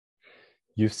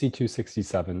UFC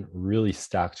 267, really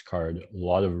stacked card, a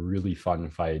lot of really fun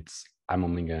fights. I'm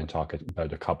only going to talk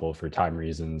about a couple for time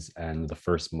reasons, and the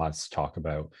first must talk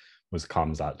about was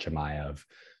Khamzat Chimaev,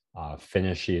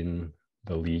 finishing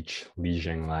the Leech Li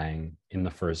Jianliang in the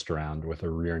first round with a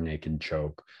rear naked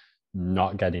choke,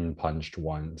 not getting punched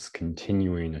once,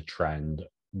 continuing a trend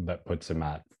that puts him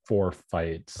at 4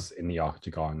 fights in the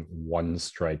octagon, 1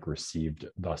 strike received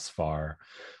thus far.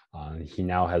 He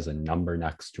now has a number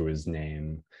next to his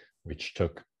name, which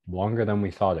took longer than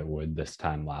we thought it would this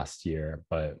time last year.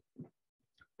 But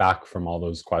back from all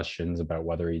those questions about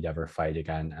whether he'd ever fight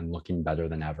again and looking better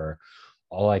than ever,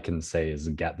 all I can say is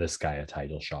get this guy a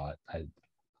title shot.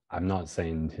 I'm not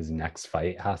saying his next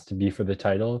fight has to be for the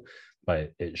title,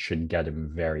 but it should get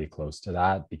him very close to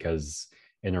that because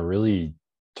in a really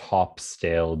top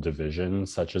stale division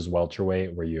such as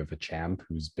welterweight, where you have a champ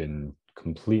who's been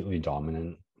completely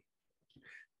dominant,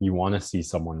 you want to see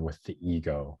someone with the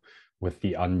ego, with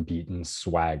the unbeaten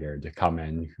swagger to come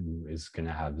in who is going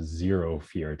to have zero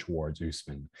fear towards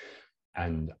Usman.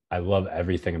 And I love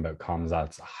everything about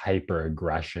Khamzat's hyper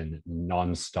aggression,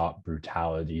 nonstop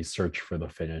brutality, search for the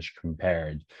finish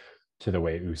compared to the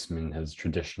way Usman has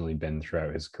traditionally been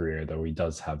throughout his career, though he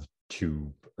does have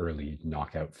 2 early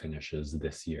knockout finishes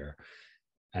this year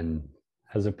and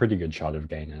has a pretty good shot of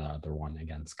getting another one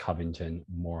against Covington.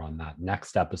 More on that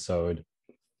next episode.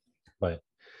 But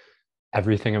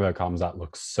everything about Khamzat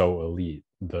looks so elite.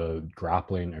 The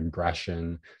grappling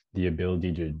aggression, the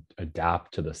ability to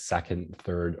adapt to the second,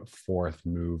 third, fourth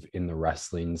move in the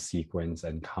wrestling sequence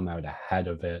and come out ahead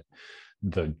of it.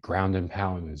 The ground and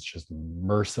pound is just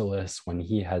merciless. When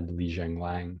he had Li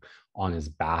Jianliang on his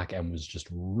back and was just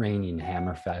raining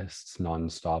hammerfists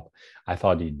nonstop, I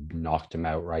thought he knocked him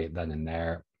out right then and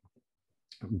there.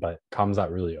 But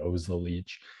Khamzat really owes the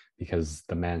Leech because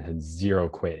the man had zero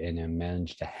quit in him,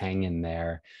 managed to hang in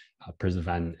there,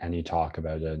 prevent any talk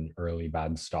about an early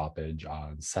bad stoppage,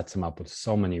 sets him up with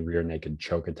so many rear naked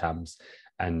choke attempts.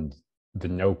 And the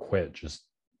no quit, just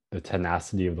the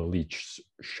tenacity of the Leech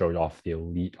showed off the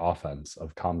elite offense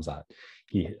of Khamzat.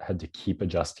 He had to keep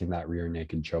adjusting that rear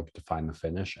naked choke to find the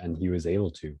finish, and he was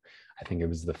able to. I think it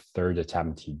was the third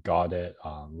attempt he got it,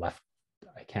 left.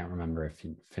 I can't remember if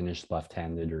he finished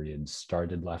left-handed or he had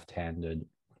started left-handed.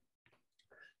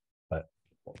 But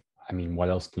I mean, what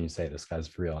else can you say? This guy's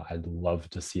for real. I'd love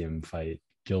to see him fight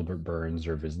Gilbert Burns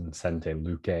or Vicente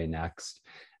Luque next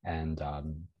and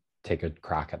take a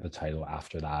crack at the title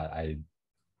after that. I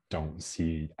don't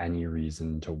see any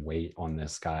reason to wait on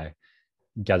this guy.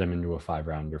 Get him into a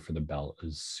 5-rounder for the belt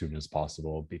as soon as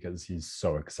possible because he's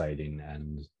so exciting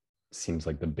and seems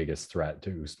like the biggest threat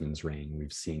to Usman's reign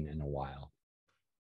we've seen in a while.